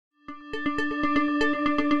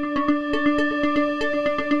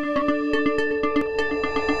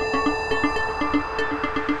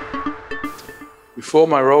before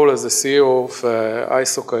my role as the CEO of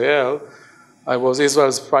ISOC-IL, I was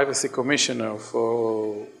Israel's privacy commissioner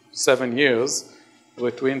for 7 years,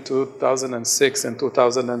 between 2006 and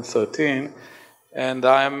 2013. And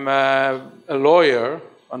I'm a lawyer,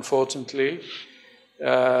 unfortunately,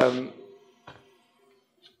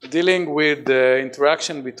 dealing with the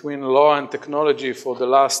interaction between law and technology for the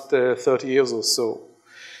last 30 years or so.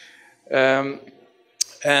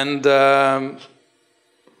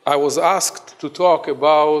 I was asked to talk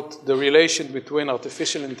about the relation between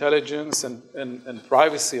artificial intelligence and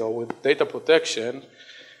privacy, or with data protection.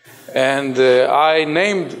 And I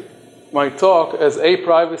named my talk as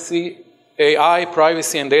AI,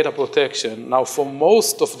 privacy, and data protection. Now, for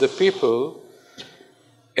most of the people,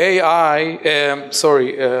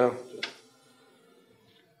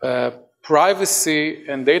 privacy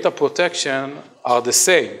and data protection are the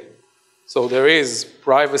same. So there is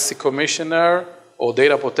privacy commissioner or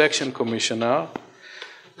data protection commissioner.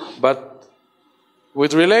 But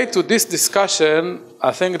with relate to this discussion,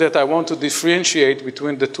 I think that I want to differentiate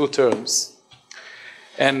between the two terms.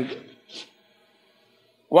 And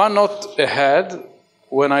one note ahead,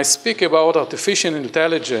 when I speak about artificial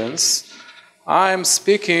intelligence, I'm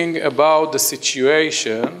speaking about the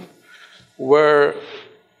situation where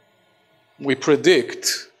we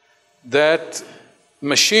predict that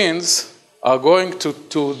machines are going to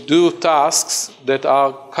do tasks that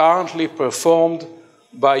are currently performed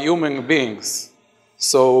by human beings.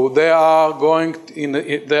 So they are going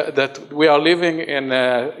that we are living in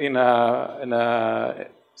a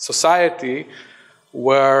society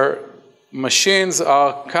where machines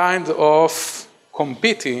are kind of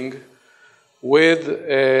competing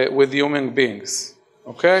with human beings.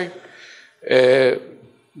 Okay.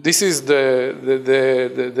 This is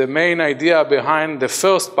the main idea behind the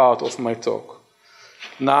first part of my talk.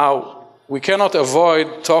 Now, we cannot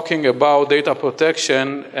avoid talking about data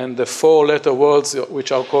protection and the 4-letter words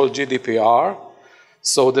which are called GDPR.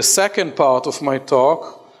 So the second part of my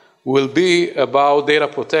talk will be about data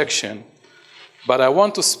protection. But I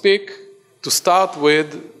want to start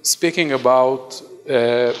with speaking about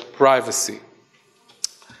privacy.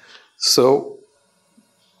 So,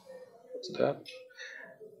 what's that?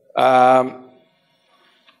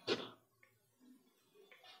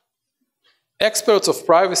 Experts of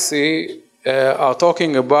privacy are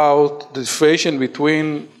talking about the differentiation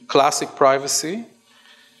between classic privacy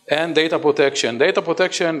and data protection. Data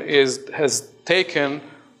protection has taken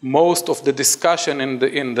most of the discussion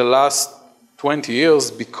in the last 20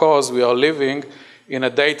 years because we are living in a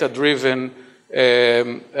data-driven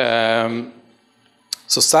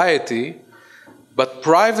society. But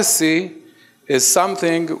privacy is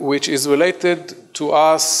something which is related to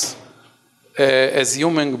us as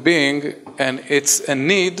human being, and it's a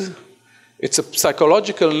need, it's a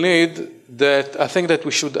psychological need that I think that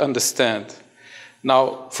we should understand.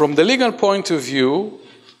 Now, from the legal point of view,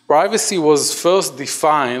 privacy was first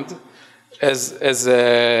defined as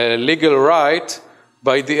a legal right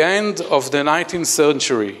by the end of the 19th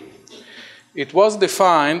century. It was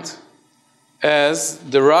defined as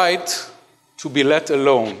the right to be let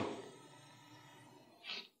alone.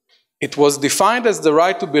 It was defined as the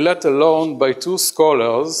right to be let alone by two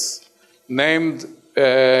scholars named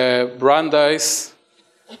Brandeis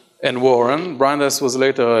and Warren. Brandeis was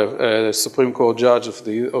later a Supreme Court judge of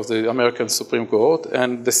the American Supreme Court.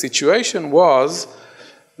 And the situation was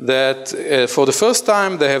that for the first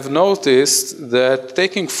time they have noticed that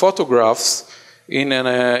taking photographs in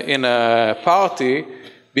a party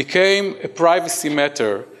became a privacy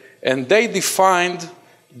matter. And they defined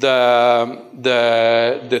the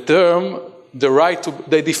term, the right to,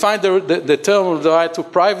 they defined the term of the right to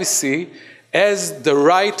privacy as the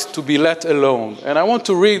right to be let alone. And I want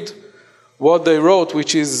to read what they wrote,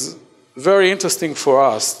 which is very interesting for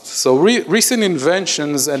us. So recent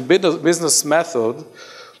inventions and business methods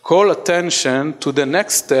call attention to the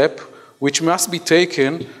next step, which must be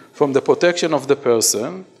taken from the protection of the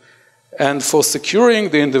person and for securing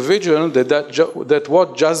the individual that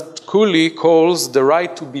what Judge Cooley calls the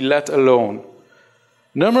right to be let alone.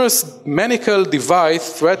 Numerous medical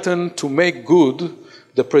devices threaten to make good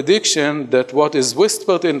the prediction that what is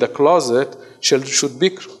whispered in the closet should be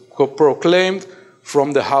proclaimed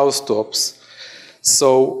from the housetops.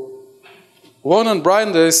 So Warren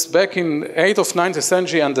Brandeis, back in 8th of 19th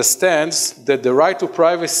century, understands that the right to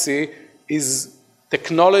privacy is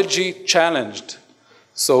technology challenged.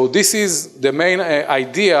 So this is the main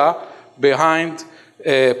idea behind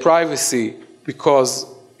privacy, because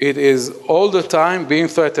it is all the time being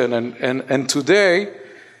threatened. And today,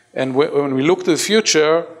 and when we look to the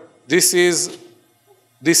future, this is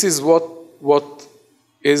what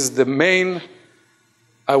is the main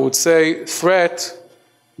I would say, threat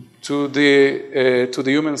to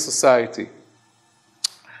the human society.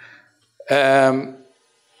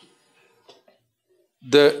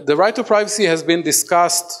 The right to privacy has been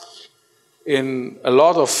discussed in a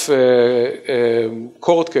lot of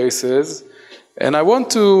court cases, and I want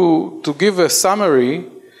to give a summary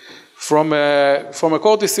from a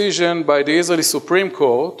court decision by the Israeli Supreme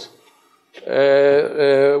Court,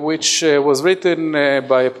 which was written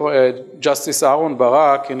by Justice Aaron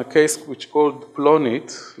Barak in a case which called Plonit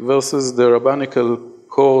versus the Rabbinical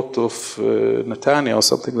Court of Netanya or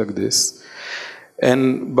something like this.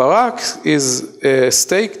 And Barak is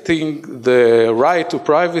stating the right to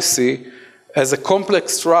privacy as a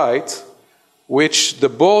complex right, which the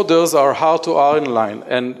borders are hard to outline.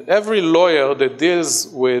 And every lawyer that deals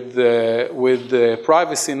with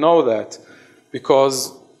privacy know that,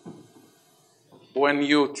 because when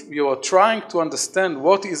you are trying to understand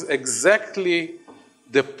what is exactly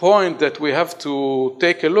the point that we have to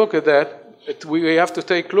take a look at,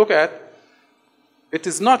 it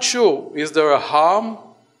is not sure. Is there a harm?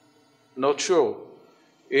 Not sure.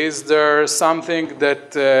 Is there something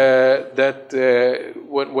that,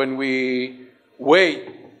 when we weigh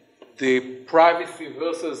the privacy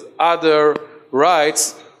versus other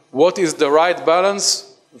rights, what is the right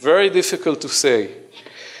balance? Very difficult to say.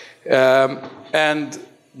 And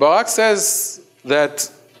Barak says that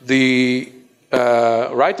the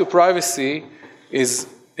right to privacy is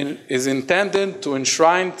intended to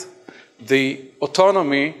enshrine the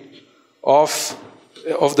autonomy of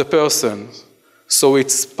the person. So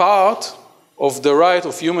it's part of the right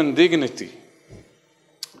of human dignity.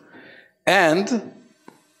 And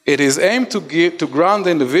it is aimed to grant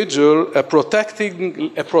the individual a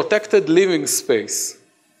protected living space,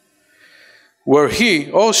 where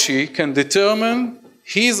he or she can determine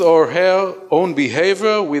his or her own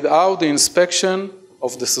behavior without the inspection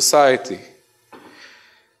of the society.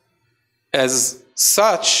 As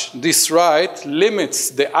such, this right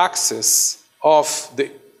limits the access of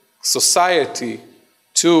the society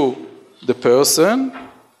to the person,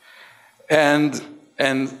 and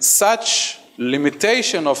such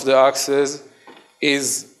limitation of the access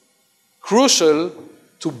is crucial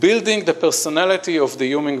to building the personality of the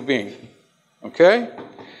human being. Okay?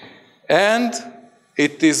 And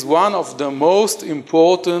it is one of the most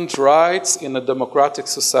important rights in a democratic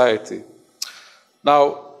society.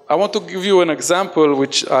 Now, I want to give you an example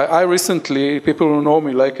which I recently, people who know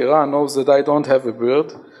me like Iran knows that I don't have a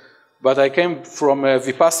beard, but I came from a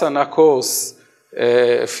Vipassana course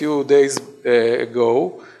a few days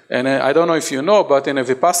ago, and I don't know if you know, but in a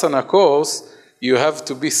Vipassana course, you have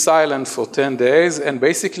to be silent for 10 days, and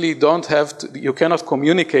basically you cannot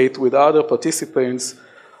communicate with other participants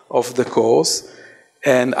of the course.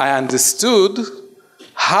 And I understood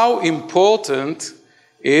how important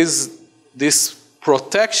is this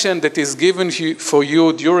protection that is given for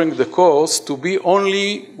you during the course to be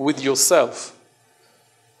only with yourself.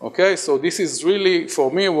 Okay, so this is really,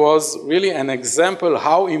 for me, was really an example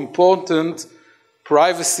how important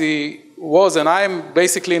privacy was, and I'm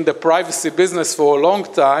basically in the privacy business for a long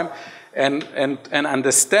time, and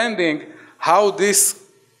understanding how this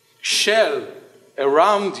shell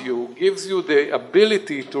around you gives you the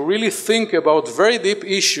ability to really think about very deep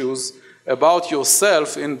issues about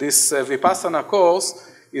yourself in this Vipassana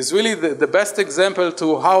course is really the best example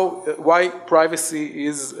to why privacy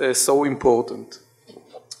is so important.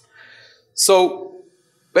 So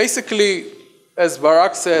basically, as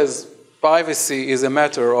Barak says, privacy is a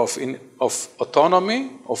matter of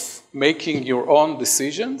autonomy, of making your own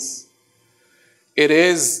decisions. It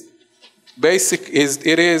is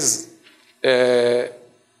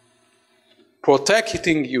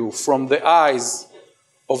protecting you from the eyes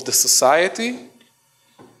of the society,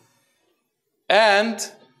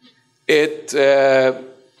 and it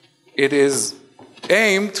is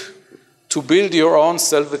aimed to build your own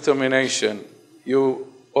self-determination. You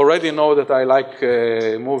already know that I like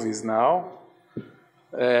movies now.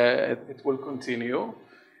 It will continue.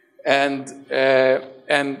 And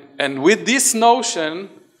with this notion,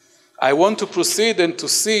 I want to proceed and to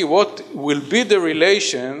see what will be the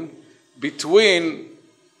relation between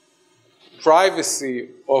privacy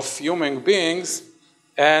of human beings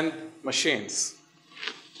and machines.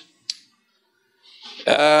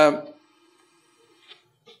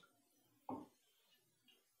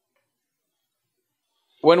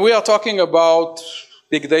 When we are talking about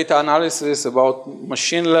big data analysis, about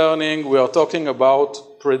machine learning, we are talking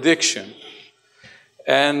about prediction.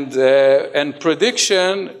 And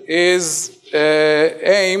prediction is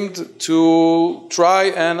aimed to try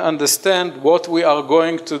and understand what we are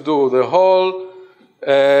going to do. The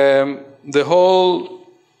whole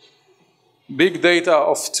big data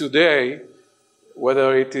of today,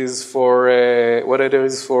 whether it is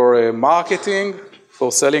for marketing,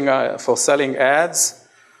 for selling ads,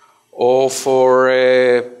 or for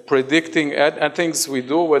predicting things we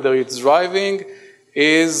do, whether it's driving,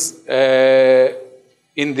 is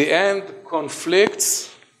in the end conflicts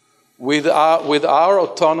with our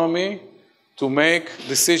autonomy to make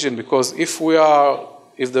decision. Because if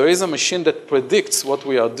there is a machine that predicts what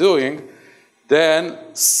we are doing, then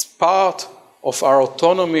part of our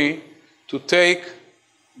autonomy to take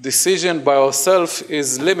decision by ourselves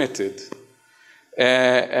is limited.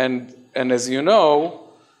 And as you know,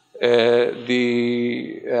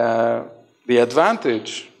 the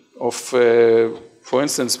advantage of, for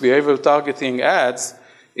instance, behavioral targeting ads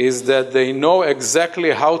is that they know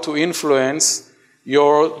exactly how to influence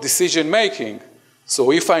your decision making.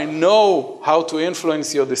 So if I know how to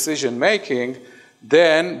influence your decision making,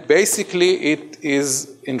 then basically it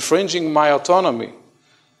is infringing my autonomy.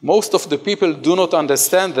 Most of the people do not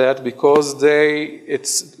understand that because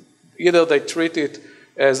either they treat it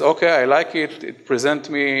as, okay, I like it, it present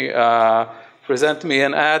me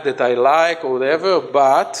an ad that I like or whatever,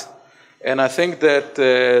 and I think that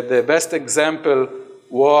the best example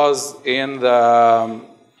was in the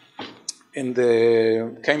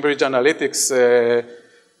Cambridge Analytics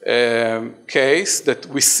case, that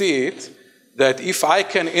we see it, that if I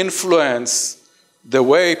can influence the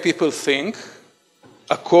way people think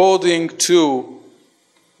according to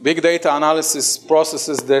big data analysis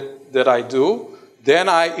processes that I do, then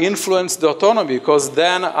I influence the autonomy, because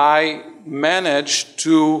then I manage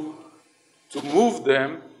to move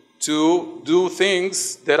them to do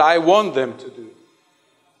things that I want them to do.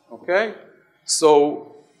 Okay?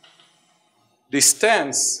 So this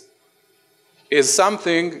stance is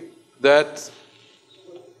something that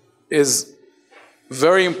is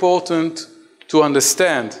very important to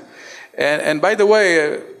understand. And by the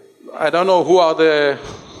way, I don't know who are the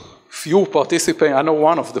few participants. I know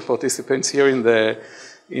one of the participants here in the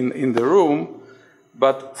room.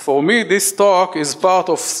 But for me, this talk is part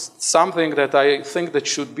of something that I think that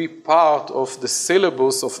should be part of the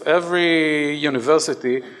syllabus of every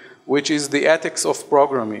university, which is the ethics of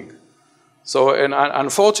programming. So, and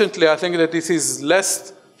unfortunately, I think that this is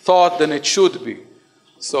less thought than it should be.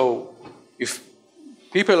 So, if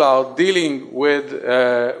people are dealing with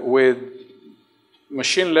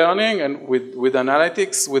machine learning and with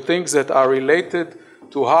analytics, with things that are related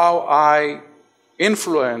to how I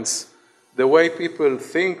influence the way people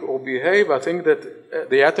think or behave, I think that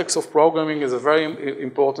the ethics of programming is a very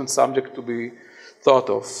important subject to be thought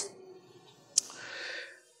of.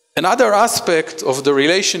 Another aspect of the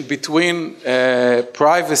relation between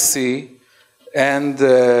privacy and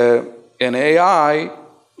AI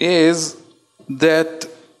is that,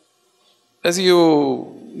 as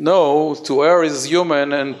you know, to err is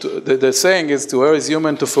human, and the saying is to err is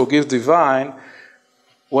human, to forgive divine.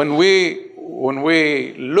 When we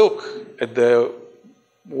look at the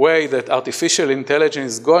way that artificial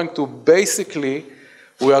intelligence is going to, basically,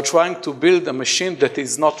 we are trying to build a machine that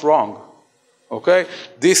is not wrong. Okay?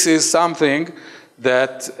 This is something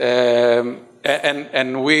that,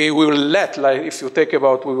 and we will let, like if you take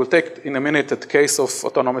about, we will take in a minute the case of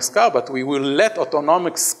autonomous car, but we will let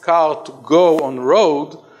autonomous car to go on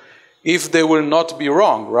road if they will not be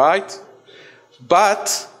wrong, right?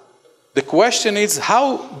 But the question is,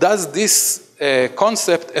 how does this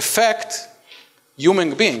concept affect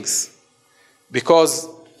human beings? Because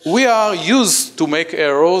we are used to make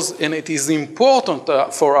errors, and it is important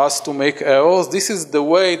for us to make errors. This is the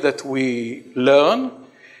way that we learn,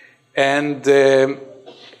 and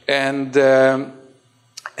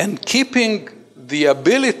keeping the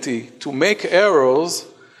ability to make errors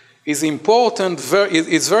is important.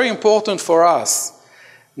 It's very important for us.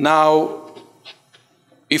 Now,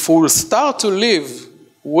 if we will start to live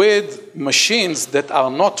with machines that are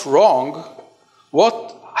not wrong,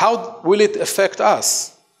 how will it affect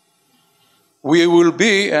us? We will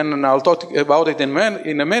be, and I'll talk about it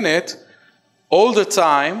in a minute, all the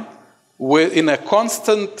time in a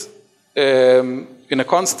constant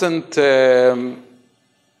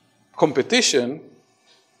competition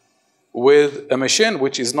with a machine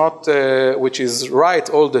which is right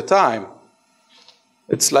all the time.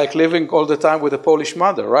 It's like living all the time with a Polish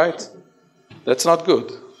mother, right? That's not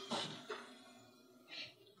good.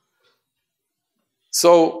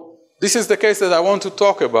 So this is the case that I want to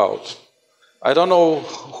talk about. I don't know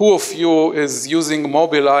who of you is using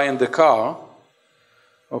Mobileye in the car.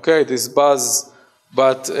 Okay, this buzz,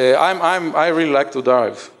 but I really like to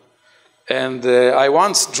drive. And I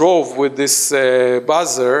once drove with this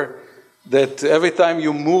buzzer that every time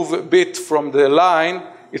you move a bit from the line,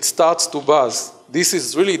 it starts to buzz. This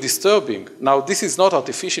is really disturbing. Now, this is not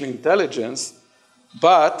artificial intelligence,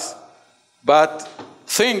 but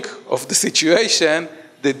think of the situation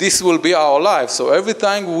that this will be our life. So every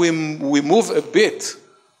time we move a bit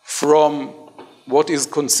from what is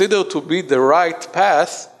considered to be the right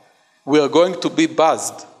path, we are going to be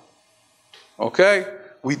buzzed. Okay?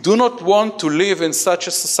 We do not want to live in such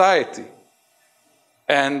a society.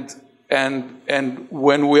 And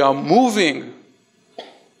when we are moving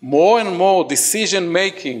more and more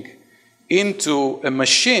decision-making into a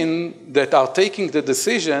machine that are taking the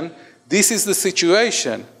decision, this is the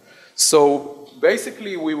situation. So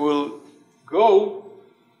basically, we will go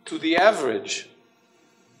to the average.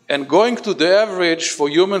 And going to the average for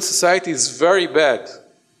human society is very bad.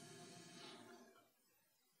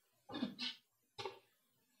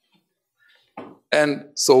 And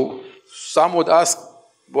so some would ask,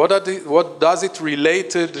 what does it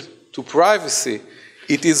related to privacy?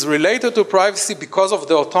 It is related to privacy because of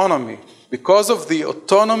the autonomy, because of the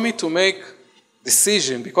autonomy to make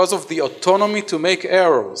decisions, because of the autonomy to make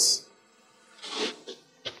errors.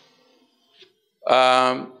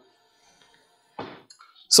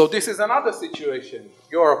 So this is another situation.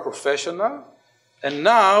 You are a professional, and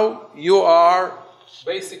now you are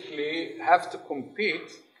basically have to compete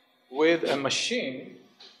with a machine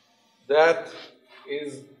that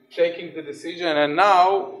is taking the decision, and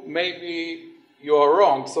now maybe you are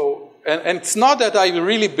wrong. So, and it's not that I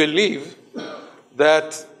really believe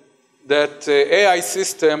that AI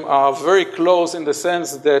systems are very close in the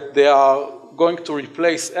sense that they are going to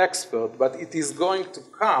replace experts, but it is going to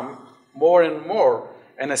come more and more,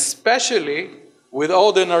 and especially with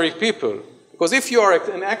ordinary people. Because if you are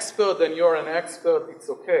an expert, then you're an expert, it's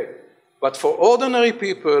okay. But for ordinary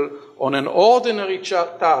people, on an ordinary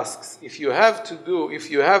tasks, if you have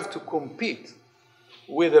to compete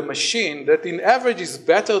with a machine that in average is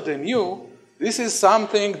better than you, this is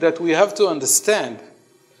something that we have to understand.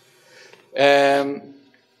 I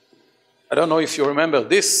don't know if you remember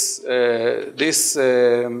this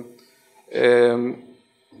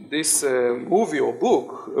movie or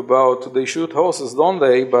book about they shoot horses, don't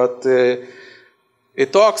they? But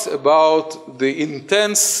it talks about the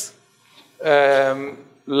intense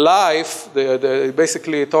life.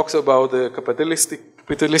 Basically, it talks about the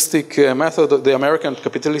capitalistic method, the American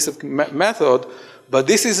capitalistic method. But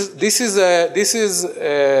this is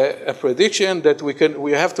a prediction that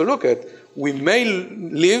we have to look at. We may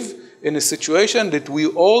live in a situation that we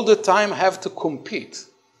all the time have to compete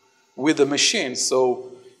with the machine. So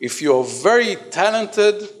if you're very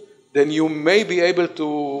talented, then you may be able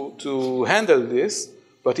to handle this.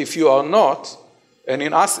 But if you are not, and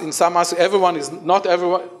in some aspects, everyone is not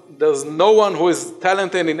everyone, there's no one who is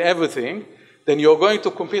talented in everything, then you're going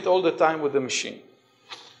to compete all the time with the machine.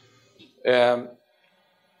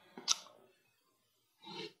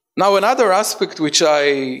 Now, another aspect which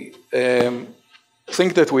I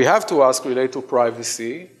think that we have to ask related to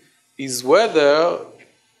privacy is whether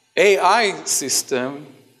AI system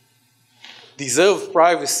deserve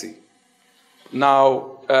privacy.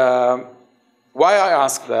 Now, why I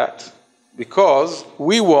ask that? Because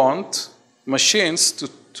we want machines to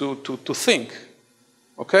think,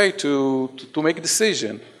 okay, to make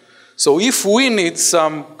decision. So if we need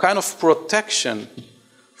some kind of protection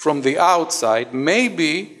from the outside,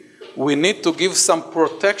 maybe we need to give some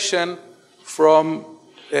protection for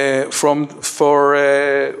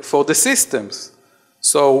the systems.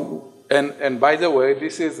 So, and by the way,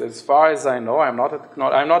 this is, as far as I know, I'm not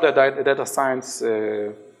a data science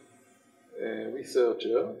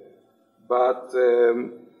researcher, but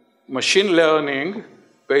machine learning,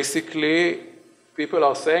 basically, people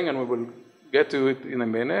are saying, and we will get to it in a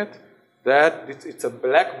minute, that it's a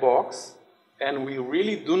black box, and we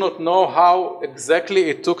really do not know how exactly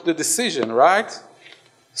it took the decision, right?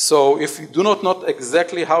 So if you do not know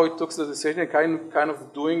exactly how it took the decision, kind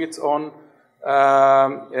of doing its own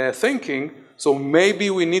thinking, so maybe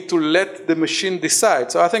we need to let the machine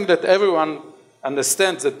decide. So I think that everyone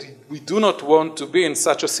understands that we do not want to be in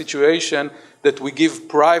such a situation that we give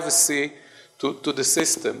privacy to the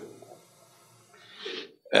system.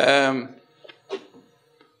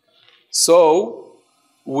 So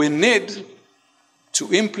we need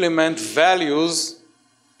to implement values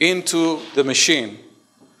into the machine.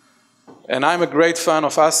 And I'm a great fan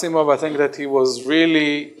of Asimov. I think that he was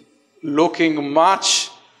really looking much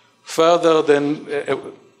further than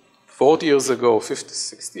 40 years ago, 50,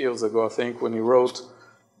 60 years ago, I think, when he wrote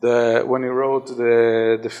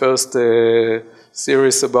the first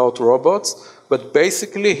series about robots. But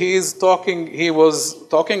basically, he was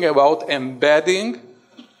talking about embedding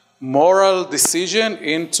moral decision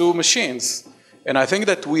into machines. And I think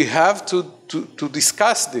that we have to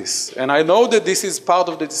discuss this. And I know that this is part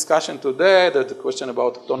of the discussion today, that the question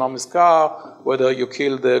about autonomous car, whether you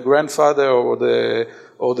kill the grandfather or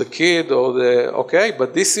the kid or the, okay,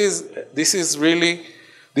 but this is really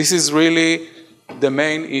the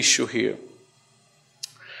main issue here.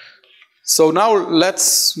 So now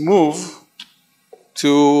let's move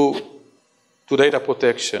to data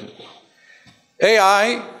protection.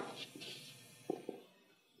 AI,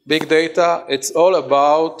 big data, it's all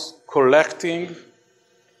about collecting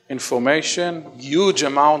information, huge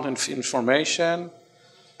amount of information,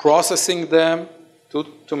 processing them. 2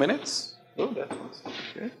 minutes? Oh, that was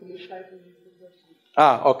okay.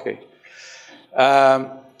 Okay.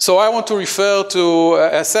 So I want to refer to,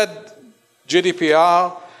 I said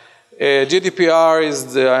GDPR. GDPR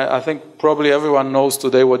is, I think probably everyone knows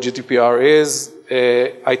today what GDPR is.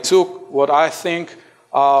 I took what I think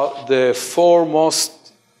are the 4 most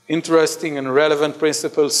interesting and relevant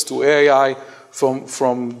principles to AI from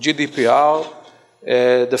GDPR.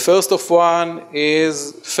 The first of one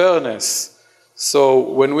is fairness. So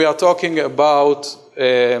when we are talking about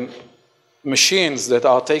machines that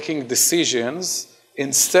are taking decisions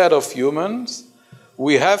instead of humans,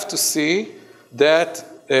 we have to see that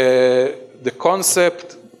the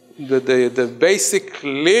concept, the basic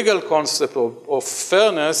legal concept of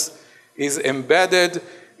fairness is embedded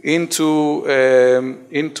into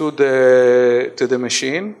the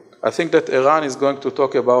machine. I think that Eran is going to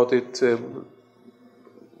talk about it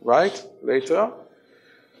later.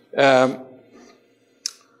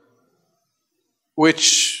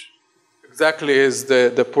 Which exactly is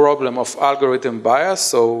the problem of algorithm bias.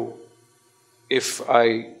 So if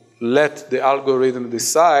I let the algorithm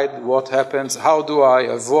decide what happens, how do I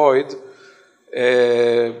avoid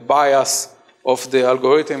bias of the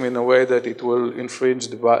algorithm in a way that it will infringe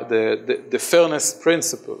the fairness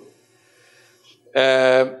principle.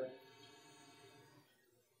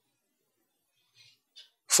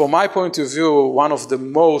 From my point of view, one of the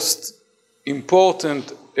most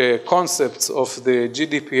important concepts of the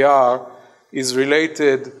GDPR is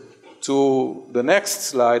related to the next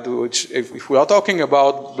slide, which if we are talking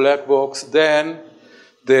about black box, then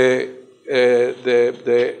the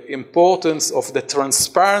importance of the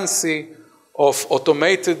transparency of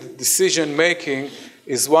automated decision making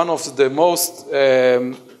is one of the most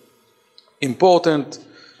important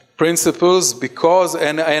principles, because,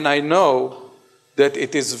 and I know that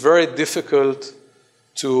it is very difficult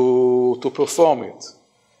to perform it.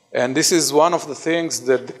 And this is one of the things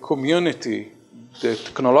that the community, the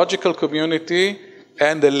technological community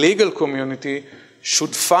and the legal community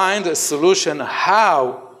should find a solution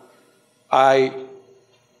how I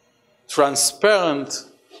transparent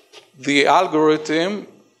the algorithm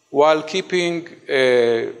while keeping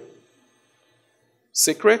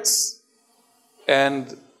secrets,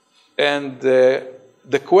 and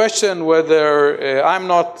the question whether I'm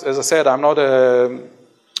not, as I said, I'm not a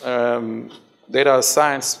data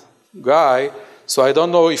science guy, so I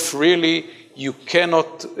don't know if really you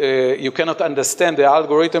cannot understand the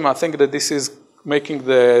algorithm. I think that this is making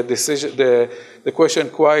the decision, the question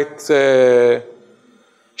quite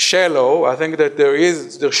shallow. I think that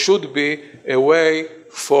there should be a way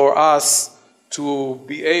for us to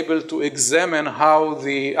be able to examine how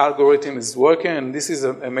the algorithm is working, and this is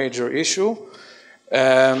a major issue.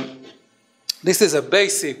 This is a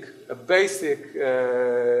basic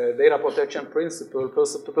data protection principle,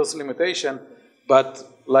 person limitation, but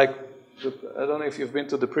like, I don't know if you've been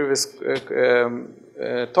to the previous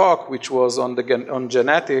talk, which was on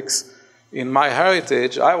genetics in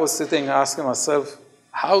MyHeritage. I was sitting asking myself,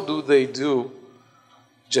 how do they do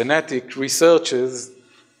genetic researches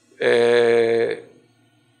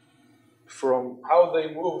from how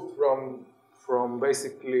they moved from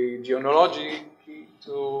basically genealogy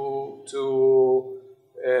to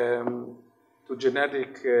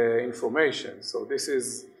genetic information. So this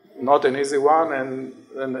is not an easy one, and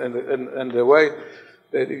the way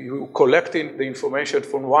that you collecting the information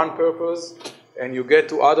from one purpose and you get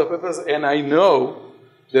to other purpose, and I know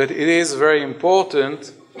that it is very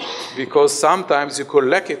important because sometimes you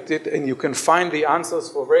collect it and you can find the answers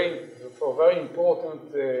for very important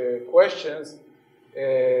questions,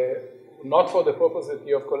 not for the purpose that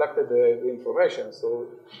you have collected the information. So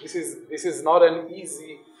this is not an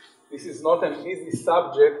easy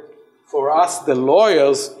subject for us, the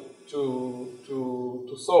lawyers, to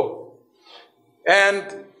solve. And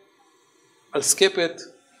I'll skip it.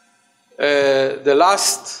 The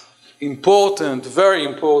last important, very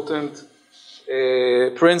important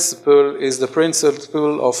principle is the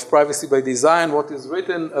principle of privacy by design. What is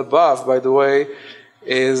written above, by the way,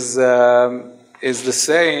 is the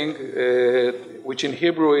saying, which in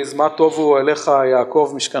Hebrew is Ma tovu elecha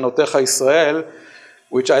Yaakov mishkanotecha Israel,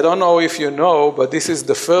 which I don't know if you know, but this is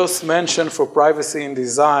the first mention for privacy in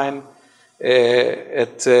design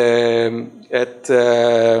at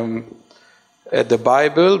the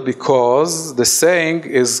Bible, because the saying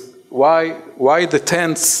is why the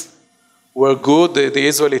tents were good, the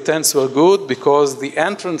Israeli tents were good, because the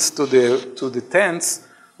entrance to the tents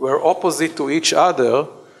were opposite to each other,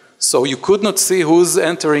 so you could not see who's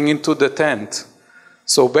entering into the tent.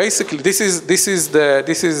 So basically, this is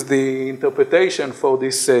the interpretation for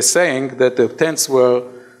this saying that the tents were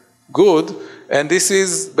good, and this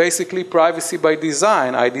is basically privacy by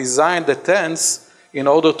design. I designed the tents in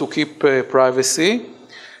order to keep privacy,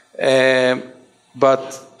 but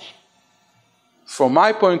from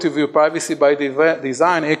my point of view, privacy by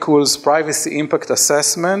design equals privacy impact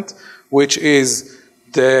assessment, which is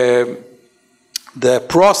the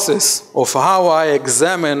process of how I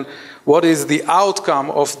examine what is the outcome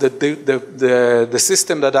of the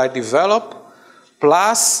system that I develop,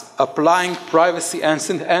 plus applying privacy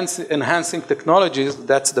enhancing technologies,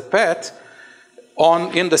 that's the PET,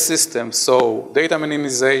 in the system. So data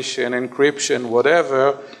minimization, encryption,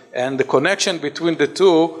 whatever, and the connection between the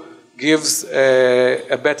two gives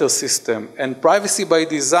a better system. And privacy by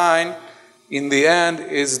design, in the end,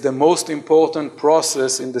 is the most important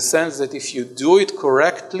process, in the sense that if you do it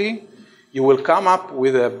correctly, you will come up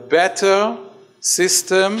with a better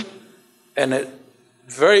system, and a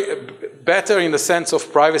better in the sense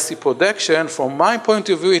of privacy protection. From my point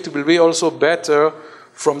of view, it will be also better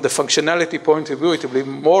from the functionality point of view. It will be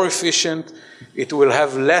more efficient, it will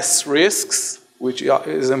have less risks, which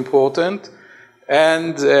is important,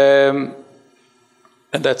 and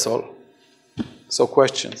that's all. So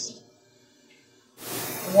questions?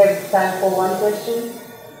 We have time for one question.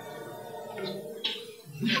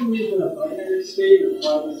 Do you believe in a binary state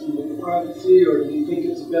of privacy, or do you think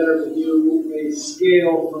it's better to do a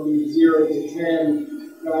scale from 0 to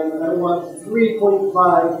 10? I want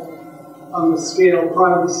 3.5 on the scale of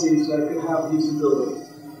privacy so I can have usability.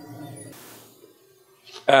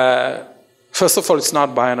 First of all, it's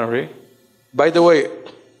not binary. By the way,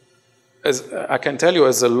 as I can tell you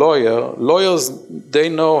as a lawyer, lawyers, they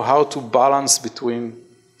know how to balance between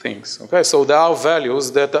things. Okay, so there are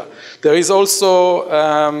values that there is also,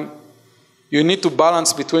 you need to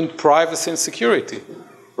balance between privacy and security,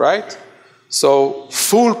 right? So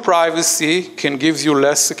full privacy can give you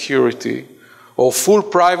less security, or full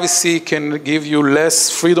privacy can give you less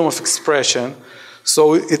freedom of expression.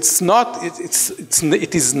 So it's not,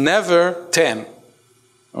 it is never 10,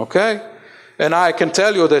 okay? And I can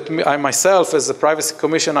tell you that I myself, as a privacy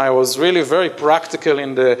commissioner, I was really very practical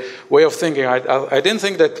in the way of thinking. I didn't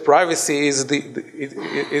think that privacy is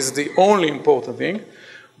the only important thing.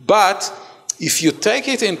 But if you take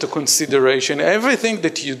it into consideration, everything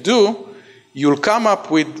that you do, you'll come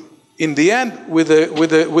up with, in the end, with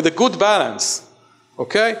a good balance.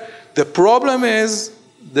 Okay? The problem is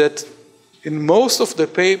that in most of the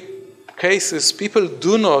cases, people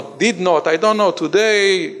did not, I don't know,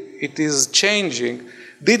 today, it is changing,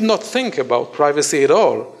 did not think about privacy at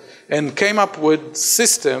all, and came up with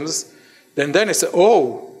systems, then they say,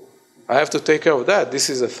 oh, I have to take care of that, this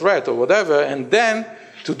is a threat or whatever, and then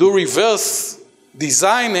to do reverse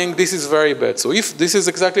designing, this is very bad. So if this is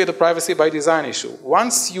exactly the privacy by design issue,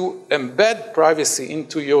 once you embed privacy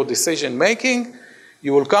into your decision making,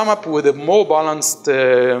 you will come up with a more balanced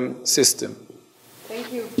system.